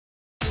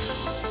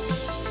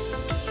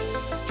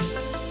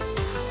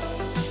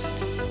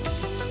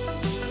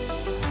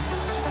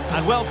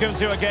And welcome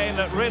to a game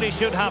that really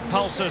should have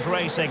pulses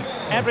racing.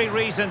 Every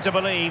reason to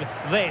believe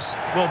this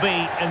will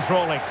be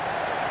enthralling.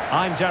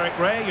 I'm Derek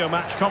Ray, your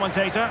match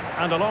commentator,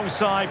 and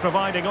alongside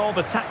providing all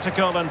the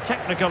tactical and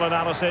technical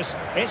analysis,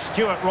 it's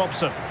Stuart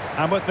Robson.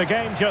 And with the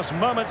game just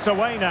moments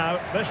away now,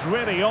 this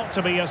really ought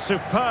to be a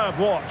superb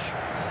watch.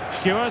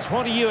 Stuart,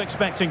 what are you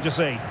expecting to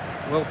see?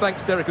 Well,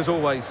 thanks, Derek, as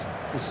always.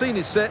 The scene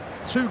is set,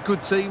 two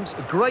good teams,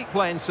 a great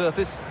playing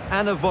surface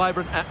and a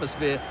vibrant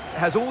atmosphere. It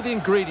has all the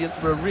ingredients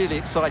for a really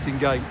exciting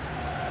game.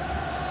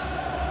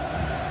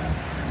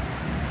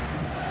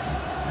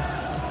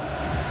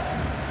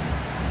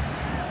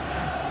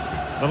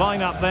 The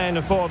lineup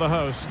then for the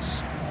hosts.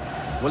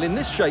 Well, in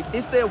this shape,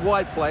 if their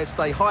wide players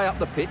stay high up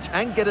the pitch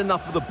and get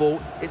enough of the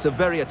ball, it's a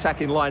very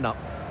attacking lineup.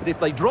 But if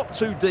they drop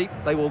too deep,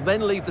 they will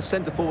then leave the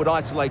centre-forward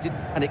isolated,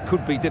 and it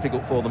could be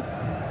difficult for them.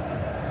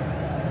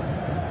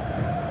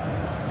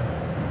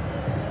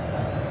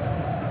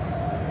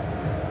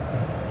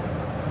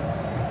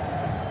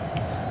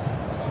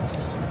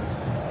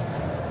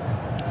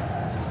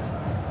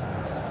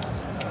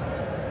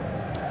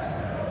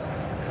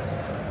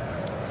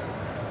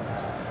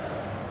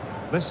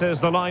 This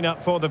is the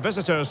lineup for the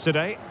visitors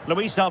today.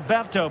 Luis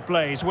Alberto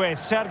plays with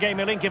Sergej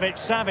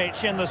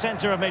Milinkovic-Savic in the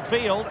centre of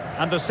midfield.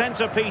 And the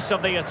centrepiece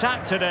of the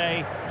attack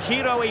today,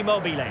 Ciro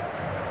Immobile.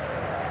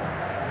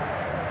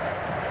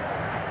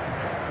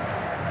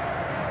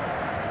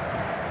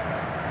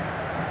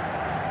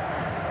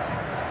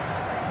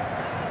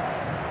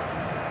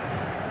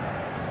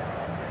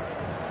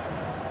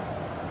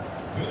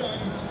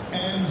 Bedankt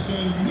en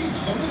geniet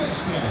van de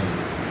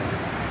wedstrijd.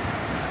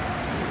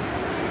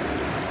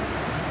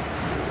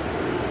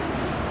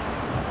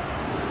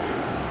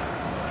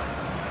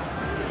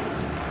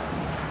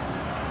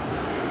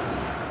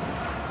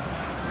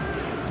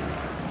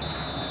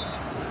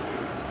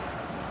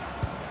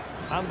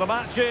 And the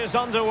match is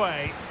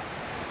underway.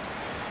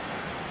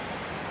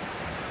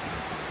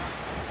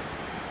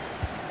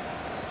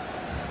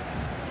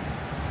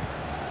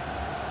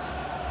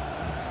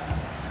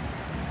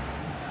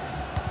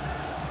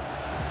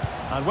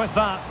 And with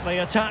that,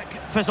 the attack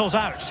fizzles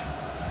out.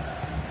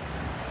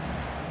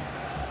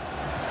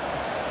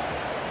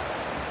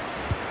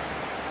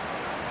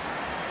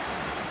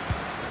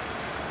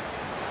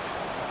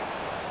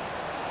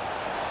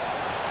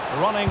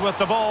 Running with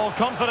the ball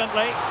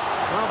confidently.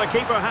 Well, the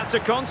keeper had to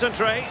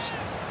concentrate.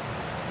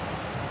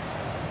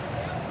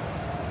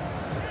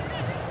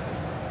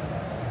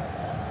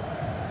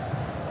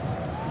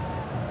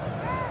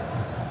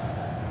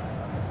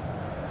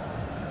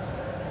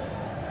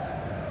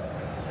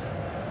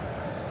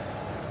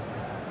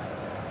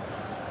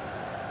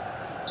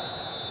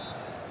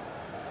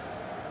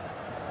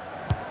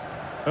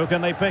 Who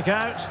can they pick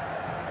out?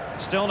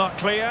 Still not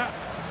clear.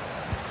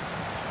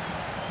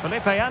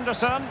 Felipe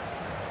Anderson.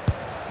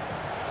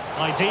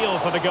 Ideal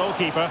for the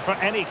goalkeeper, for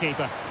any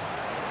keeper.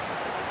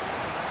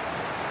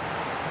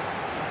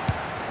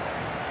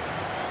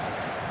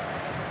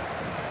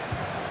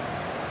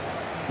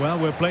 Well,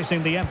 we're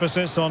placing the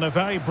emphasis on a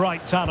very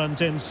bright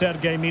talent in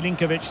Sergej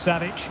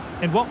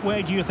Milinkovic-Savic. In what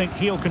way do you think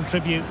he'll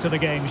contribute to the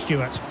game,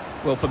 Stuart?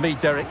 Well, for me,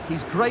 Derek,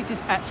 his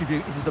greatest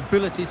attribute is his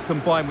ability to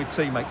combine with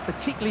teammates,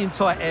 particularly in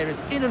tight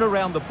areas, in and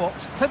around the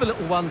box, clever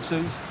little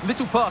 1-2s,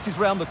 little passes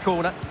round the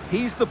corner.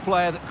 He's the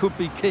player that could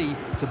be key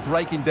to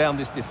breaking down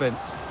this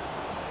defence.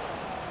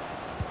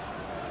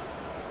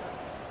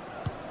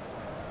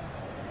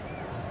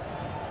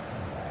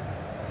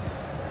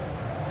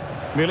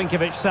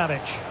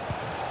 Milinkovic-Savic.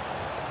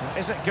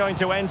 Is it going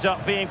to end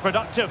up being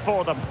productive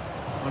for them?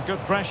 A good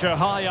pressure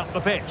high up the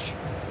pitch.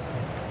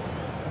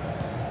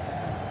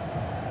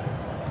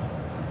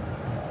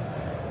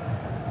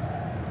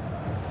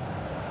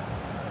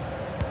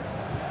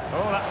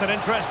 Oh, that's an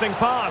interesting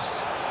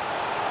pass.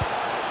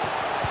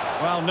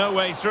 Well, no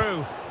way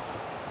through.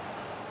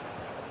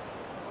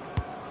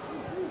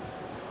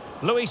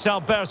 Luis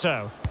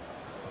Alberto.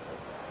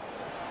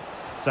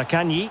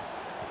 Zaccagni.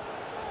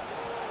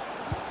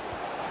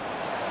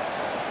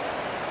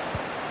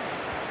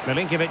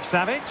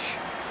 Milinkovic-Savic.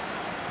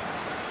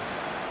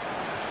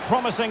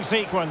 Promising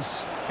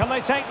sequence. Can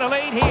they take the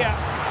lead here?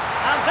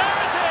 And there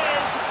it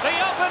is! The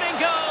opening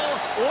goal!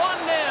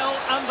 1-0,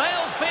 and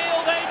they'll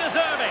feel they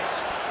deserve it.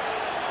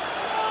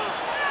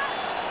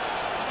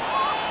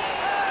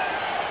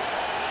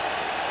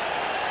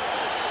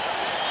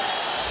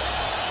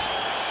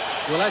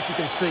 Well, as you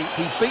can see,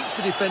 he beats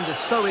the defender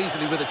so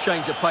easily with a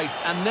change of pace,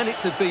 and then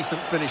it's a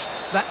decent finish.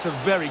 That's a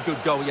very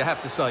good goal, you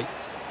have to say.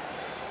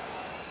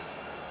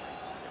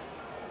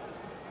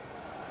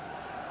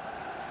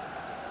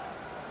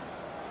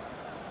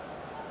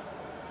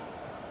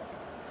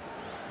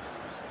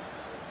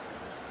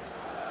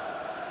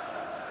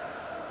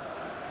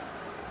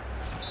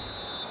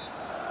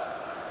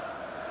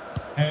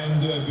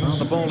 Well,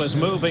 the ball is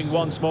moving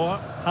once more.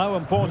 How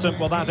important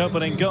will that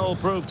opening goal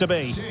prove to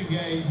be?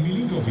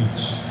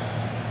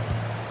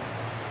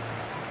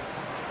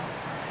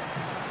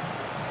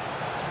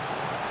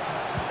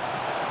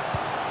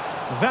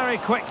 Very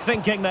quick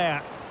thinking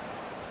there.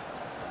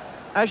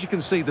 As you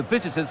can see, the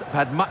visitors have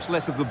had much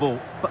less of the ball,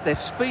 but their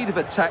speed of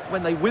attack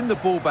when they win the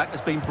ball back has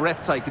been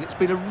breathtaking. It's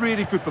been a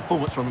really good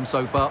performance from them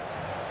so far.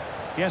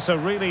 Yes, a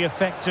really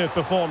effective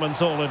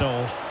performance all in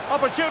all.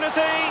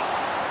 Opportunity!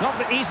 Not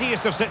the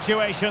easiest of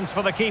situations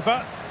for the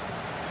keeper.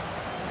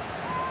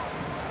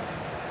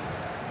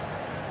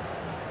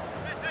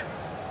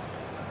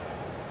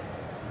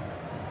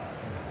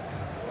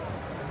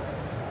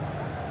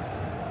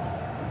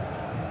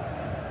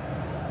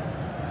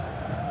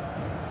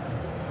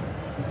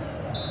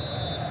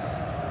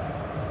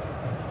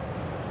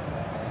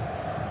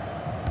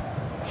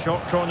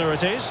 Short corner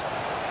it is.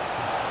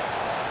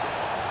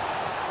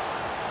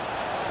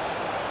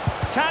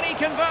 Can he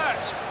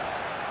convert?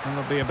 And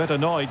they'll be a bit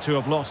annoyed to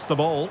have lost the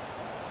ball.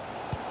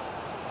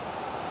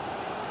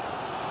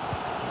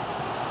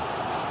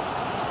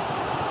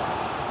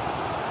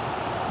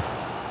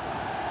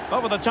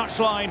 Over the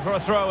touchline for a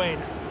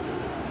throw-in.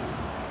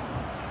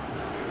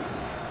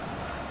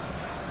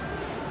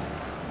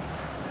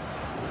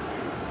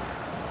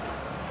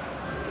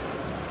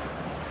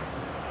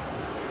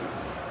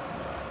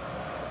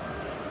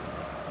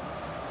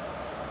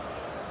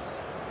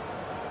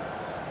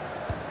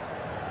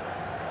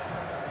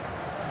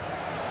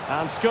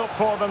 And scope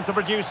for them to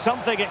produce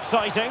something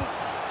exciting.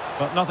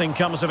 But nothing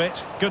comes of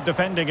it. Good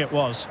defending it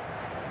was.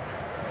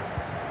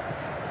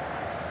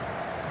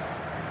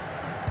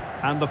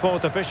 And the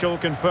fourth official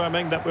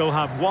confirming that we'll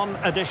have one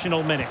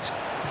additional minute.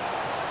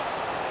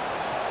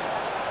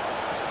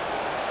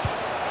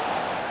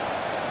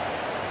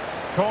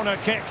 Corner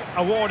kick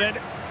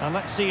awarded. And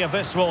let's see if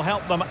this will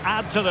help them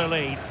add to their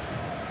lead.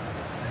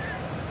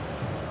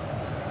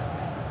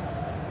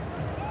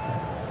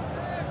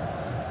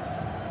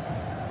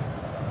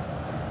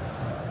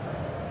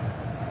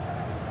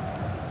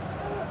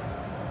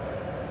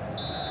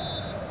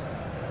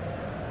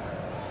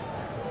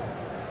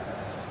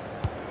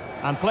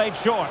 And played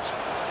short.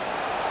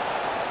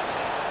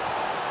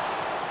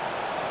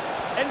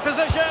 In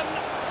position.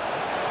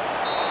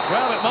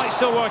 Well, it might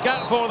still work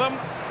out for them.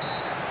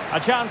 A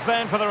chance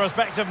then for the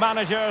respective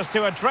managers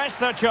to address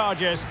their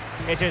charges.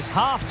 It is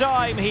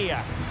half-time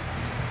here.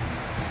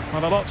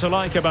 Well, a lot to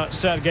like about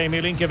Sergej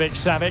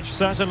Milinkovic-Savic,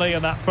 certainly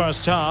in that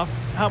first half.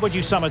 How would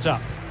you sum it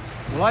up?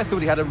 Well, I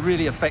thought he had a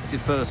really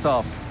effective first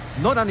half.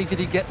 Not only did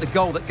he get the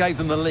goal that gave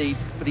them the lead,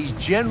 but his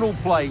general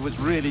play was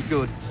really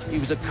good. He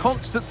was a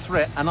constant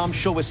threat, and I'm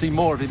sure we'll see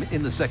more of him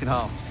in the second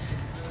half.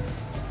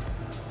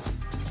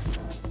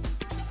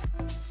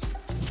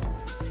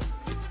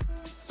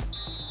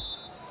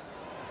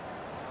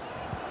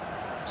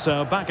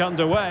 So back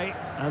underway,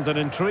 and an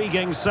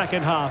intriguing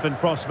second half in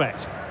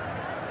prospect.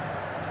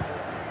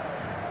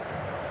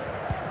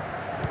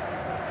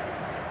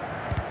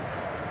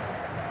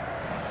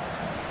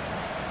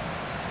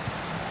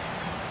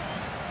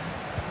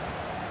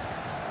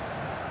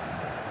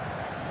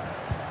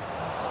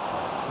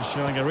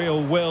 Showing a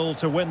real will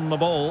to win the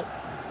ball.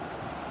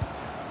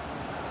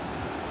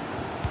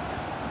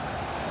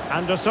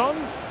 Anderson.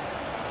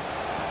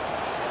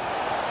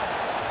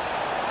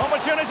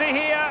 Opportunity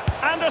here.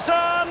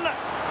 Anderson!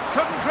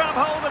 Couldn't grab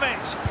hold of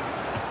it.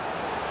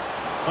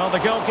 Well, the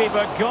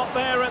goalkeeper got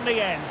there in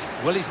the end.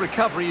 Well, his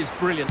recovery is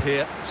brilliant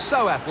here.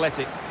 So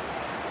athletic.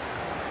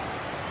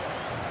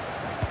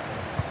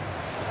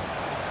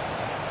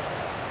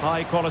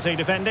 High quality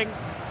defending.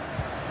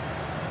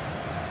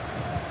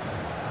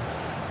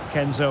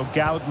 Kenzo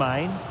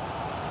Goudmine.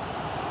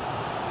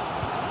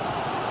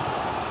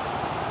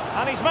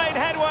 And he's made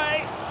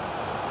headway.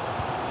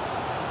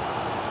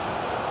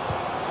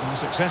 And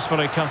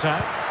successfully cut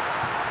out.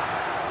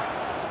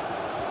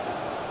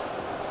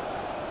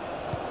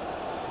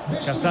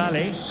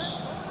 Casali.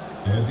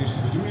 Het is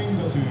de bedoeling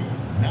dat u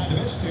na de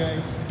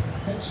wedstrijd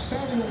het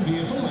stadion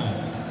weer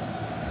verlaat.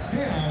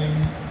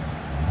 Herhaling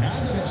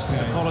na de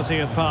wedstrijd. The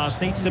quality of pass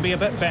needs to be a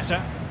bit better.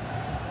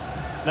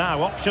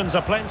 Now options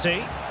are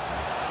plenty.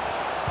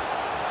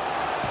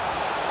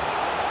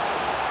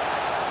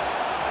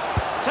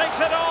 Takes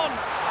it on,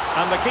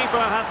 and the keeper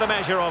had the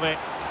measure of it.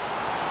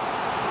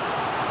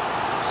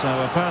 So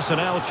a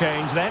personnel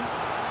change then.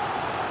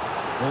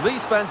 Well,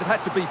 these fans have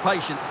had to be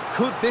patient.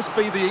 Could this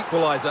be the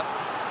equaliser?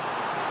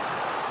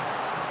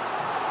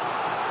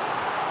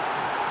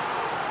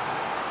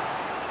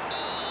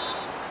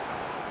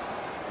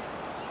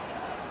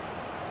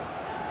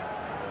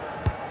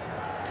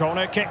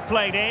 Corner kick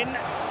played in.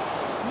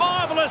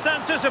 Marvellous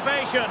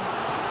anticipation.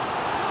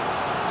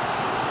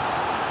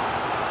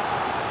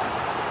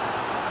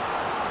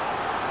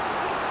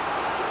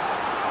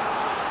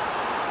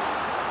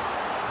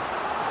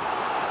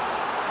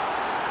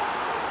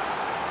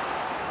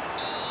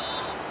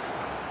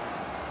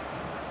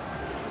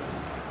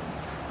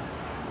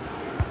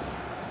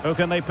 Who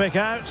can they pick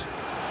out?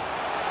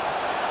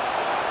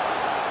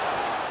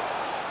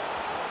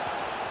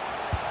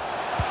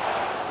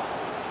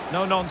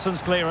 No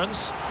nonsense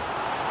clearance.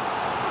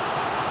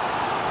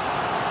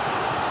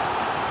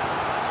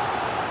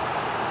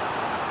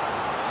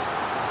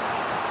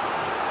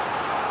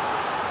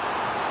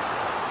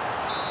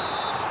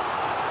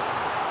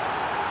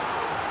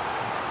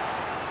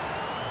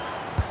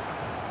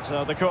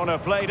 So the corner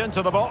played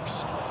into the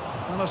box.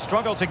 And a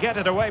struggle to get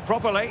it away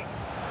properly.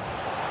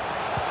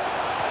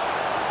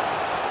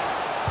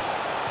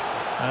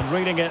 And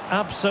reading it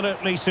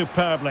absolutely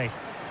superbly.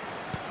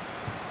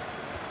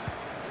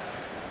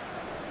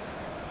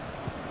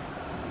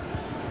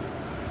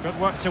 Good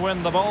work to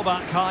win the ball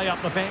back high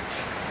up the pitch.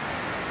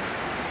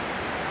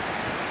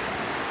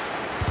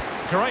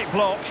 Great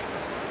block.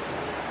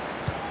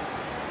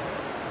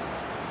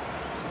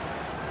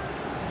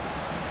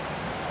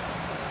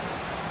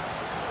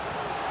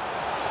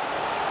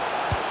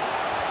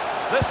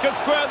 This could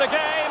square the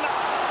game,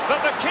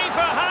 but the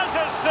keeper has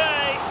his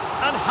say.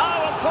 And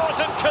how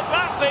important could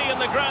that be in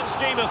the grand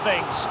scheme of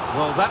things?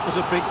 Well, that was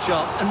a big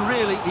chance, and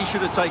really, he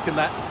should have taken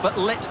that. But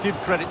let's give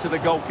credit to the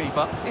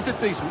goalkeeper. It's a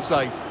decent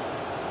save.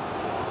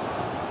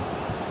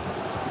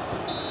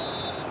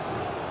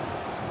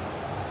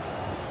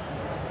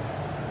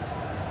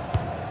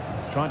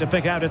 Trying to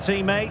pick out a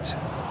teammate.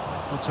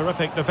 Well,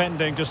 terrific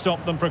defending to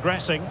stop them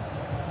progressing.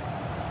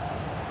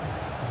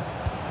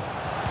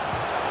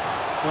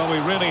 Well, we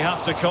really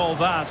have to call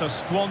that a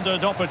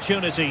squandered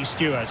opportunity,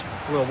 Stuart.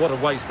 Well, what a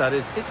waste that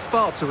is. It's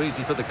far too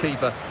easy for the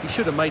keeper. He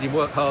should have made him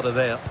work harder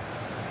there.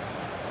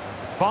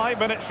 5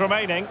 minutes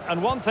remaining,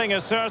 and one thing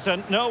is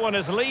certain, no one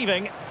is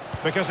leaving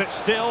because it's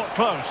still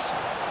close.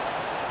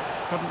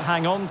 Couldn't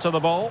hang on to the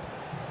ball.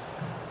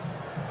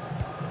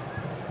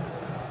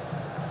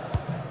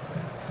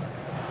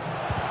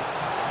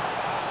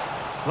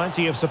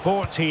 Plenty of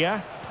support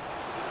here.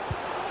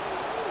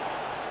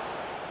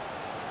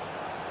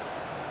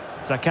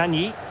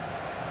 Zaccagni.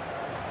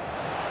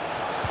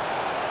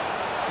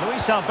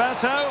 Luis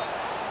Alberto.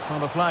 Well,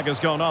 the flag has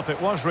gone up.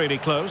 It was really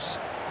close.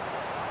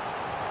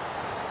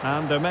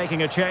 And they're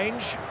making a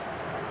change.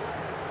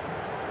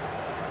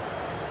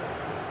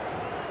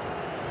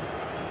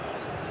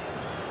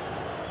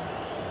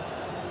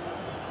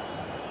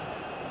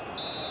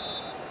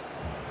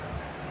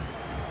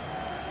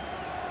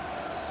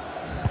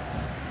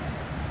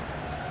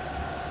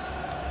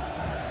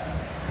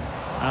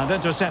 And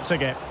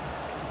intercepting it.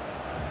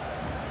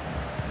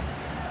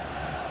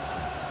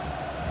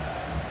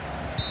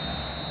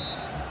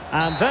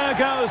 And there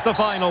goes the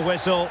final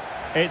whistle.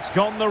 It's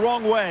gone the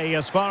wrong way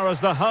as far as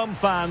the home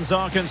fans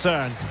are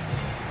concerned.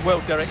 Well,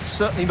 Derek,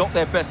 certainly not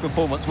their best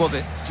performance, was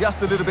it?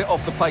 Just a little bit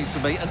off the pace for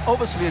me, and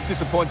obviously a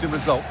disappointing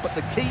result. But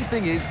the key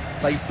thing is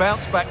they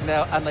bounce back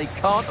now, and they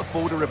can't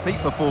afford a repeat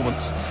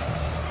performance.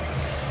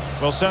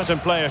 Well, certain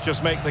players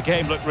just make the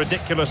game look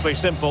ridiculously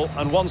simple,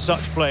 and one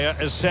such player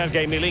is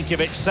Sergej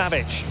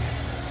Milinkovic-Savic.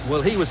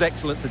 Well, he was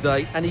excellent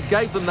today, and he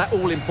gave them that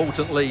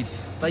all-important lead.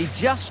 They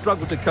just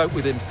struggled to cope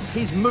with him.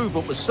 His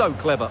movement was so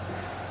clever.